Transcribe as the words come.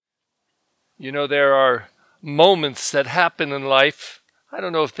There are moments that happen in life. I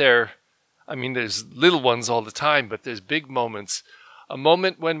don't know if there's little ones all the time, but there's big moments. A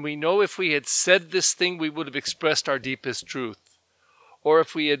moment when we know if we had said this thing, we would have expressed our deepest truth. Or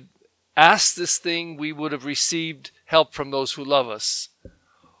if we had asked this thing, we would have received help from those who love us.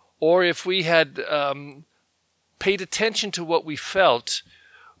 Or if we had paid attention to what we felt,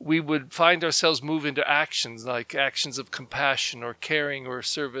 we would find ourselves move into actions, like actions of compassion or caring or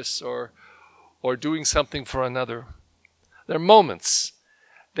service or doing something for another. They're moments.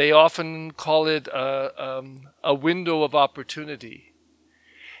 They often call it a window of opportunity.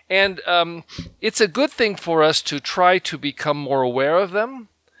 And it's a good thing for us to try to become more aware of them,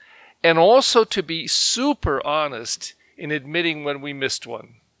 and also to be super honest in admitting when we missed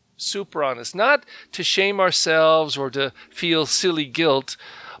one. Super honest. Not to shame ourselves or to feel silly guilt,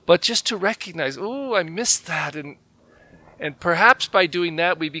 but just to recognize, oh, I missed that. And perhaps by doing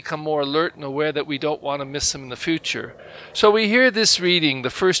that, we become more alert and aware that we don't want to miss them in the future. So we hear this reading, the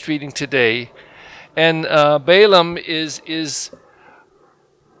first reading today, and Balaam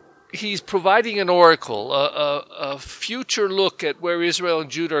he's providing an oracle, a future look at where Israel and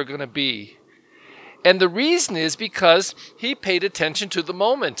Judah are going to be. And the reason is because he paid attention to the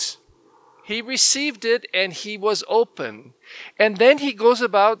moment. He received it and he was open. And then he goes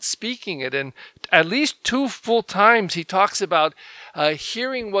about speaking it. And at least 2 full times he talks about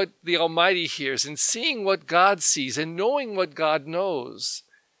hearing what the Almighty hears and seeing what God sees and knowing what God knows.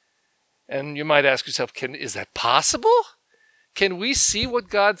 And you might ask yourself, is that possible? Can we see what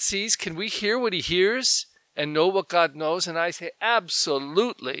God sees? Can we hear what he hears and know what God knows? And I say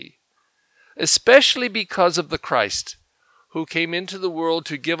absolutely. Especially because of the Christ who came into the world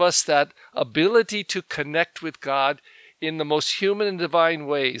to give us that ability to connect with God in the most human and divine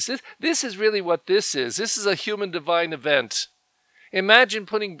ways. This is really what this is. This is a human divine event. Imagine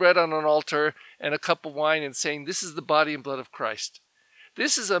putting bread on an altar and a cup of wine and saying, this is the body and blood of Christ.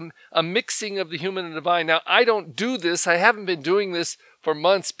 This is a mixing of the human and divine. Now, I don't do this. I haven't been doing this for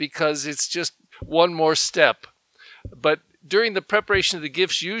months because it's just one more step. But during the preparation of the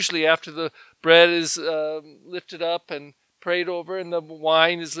gifts, usually after the bread is lifted up and prayed over and the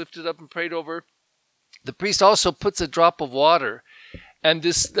wine is lifted up and prayed over, the priest also puts a drop of water. And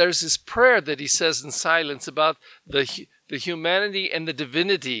there's this prayer that he says in silence about the humanity and the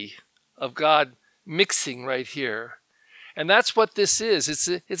divinity of God mixing right here. And that's what this is.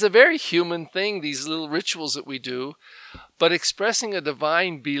 It's a very human thing, these little rituals that we do, but expressing a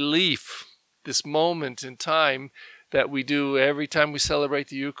divine belief, this moment in time that we do every time we celebrate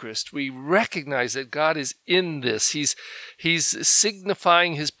the Eucharist. We recognize that God is in this. He's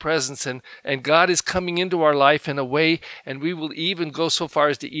signifying his presence, and God is coming into our life in a way, and we will even go so far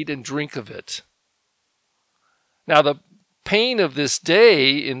as to eat and drink of it. Now, the pain of this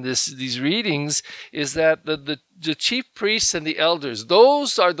day in these readings is that the chief priests and the elders,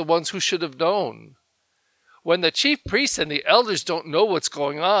 those are the ones who should have known. When the chief priests and the elders don't know what's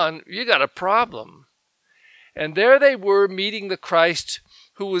going on, you got a problem. And there they were meeting the Christ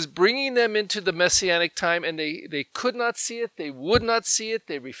who was bringing them into the Messianic time, and they could not see it, they would not see it,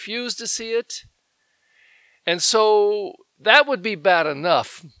 they refused to see it. And so that would be bad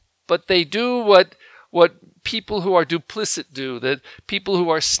enough, but they do what people who are duplicit do, that people who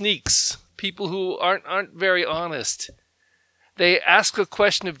are sneaks, people who aren't very honest. They ask a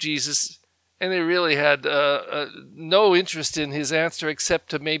question of Jesus, and they really had no interest in his answer except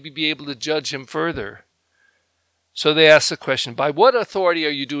to maybe be able to judge him further. So they ask the question, by what authority are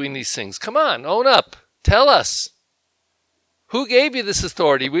you doing these things? Come on, own up. Tell us. Who gave you this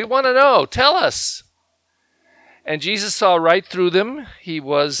authority? We want to know. Tell us. And Jesus saw right through them. He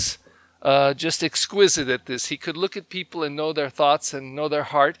was just exquisite at this. He could look at people and know their thoughts and know their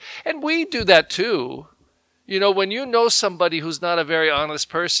heart. And we do that too. You know, when you know somebody who's not a very honest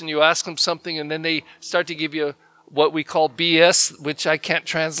person, you ask them something and then they start to give you what we call BS, which I can't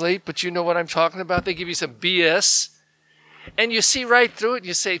translate, but you know what I'm talking about. They give you some BS, and you see right through it, and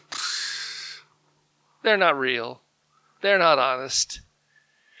you say, they're not real. They're not honest.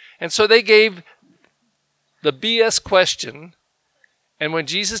 And so they gave the BS question, and when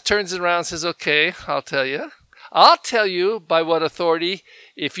Jesus turns it around and says, okay, I'll tell you by what authority,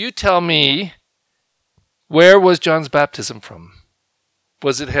 if you tell me, where was John's baptism from?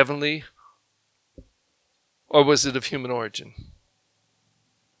 Was it heavenly? Or was it of human origin?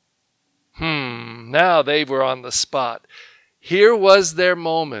 Now they were on the spot. Here was their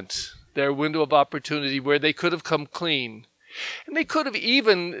moment, their window of opportunity where they could have come clean. And they could have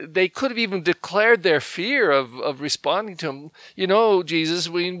even declared their fear of responding to him. You know, Jesus,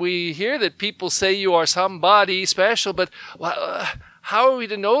 we hear that people say you are somebody special, but How are we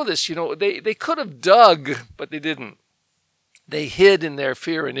to know this? They could have dug, but they didn't. They hid in their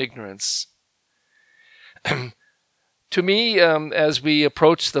fear and ignorance. To me, as we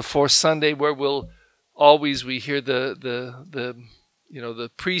approach the fourth Sunday, where we hear the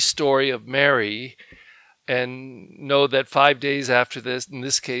pre-story of Mary, and know that 5 days after this, in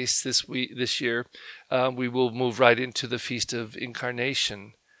this case, this year, we will move right into the Feast of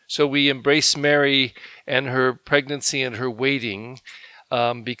Incarnation. So we embrace Mary and her pregnancy and her waiting,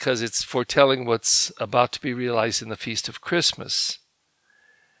 because it's foretelling what's about to be realized in the Feast of Christmas.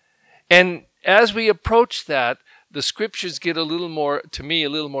 And as we approach that, the scriptures get a little more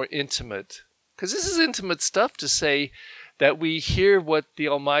intimate. Because this is intimate stuff to say that we hear what the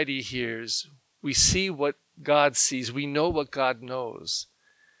Almighty hears. We see what God sees. We know what God knows.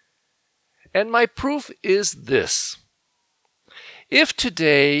 And my proof is this. If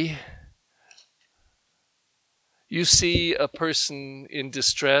today you see a person in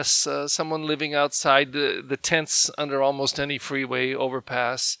distress, someone living outside the tents under almost any freeway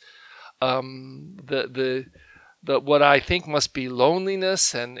overpass, what I think must be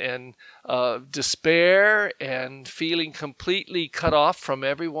loneliness and despair and feeling completely cut off from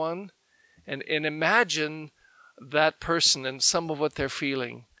everyone, and imagine that person and some of what they're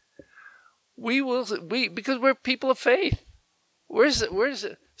feeling. Because we're people of faith. We're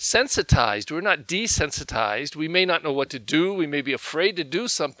sensitized. We're not desensitized. We may not know what to do. We may be afraid to do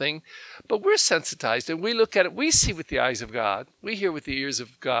something, but we're sensitized, and we look at it. We see with the eyes of God. We hear with the ears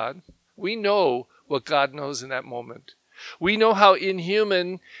of God. We know what God knows in that moment. We know how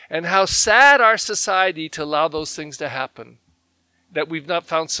inhuman and how sad our society to allow those things to happen, that we've not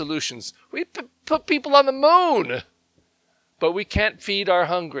found solutions. We put people on the moon, but we can't feed our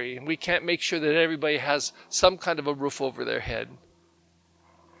hungry, and we can't make sure that everybody has some kind of a roof over their head.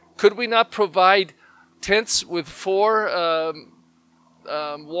 Could we not provide tents with 4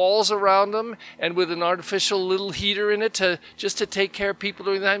 walls around them and with an artificial little heater in it just to take care of people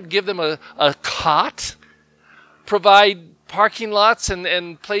during that time? Give them a cot? Provide parking lots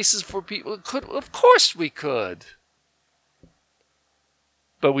and places for people? Of course we could.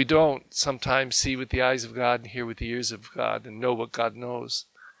 But we don't sometimes see with the eyes of God and hear with the ears of God and know what God knows.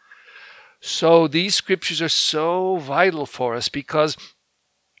 So these scriptures are so vital for us, because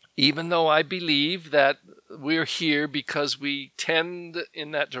even though I believe that we're here because we tend in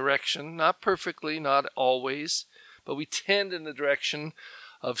that direction, not perfectly, not always, but we tend in the direction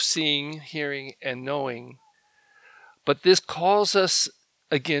of seeing, hearing, and knowing. But this calls us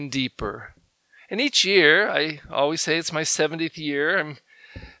again deeper. And each year, I always say it's my 70th year,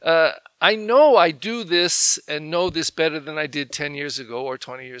 I know I do this and know this better than I did 10 years ago or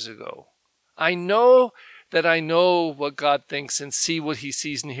 20 years ago. I know that I know what God thinks and see what he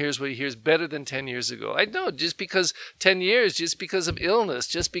sees and hears what he hears better than 10 years ago. I know, just because 10 years, just because of illness,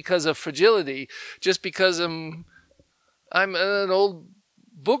 just because of fragility, just because I'm an old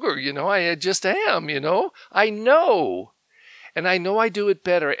booger, I just am, I know. And I know I do it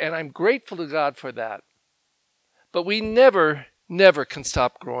better, and I'm grateful to God for that. But we never can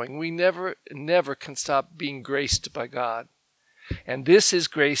stop growing. We never can stop being graced by God. And this is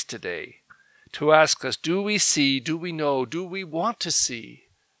grace today, to ask us, do we see, do we know, do we want to see,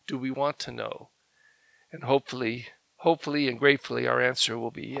 do we want to know? And hopefully and gratefully our answer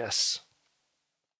will be yes.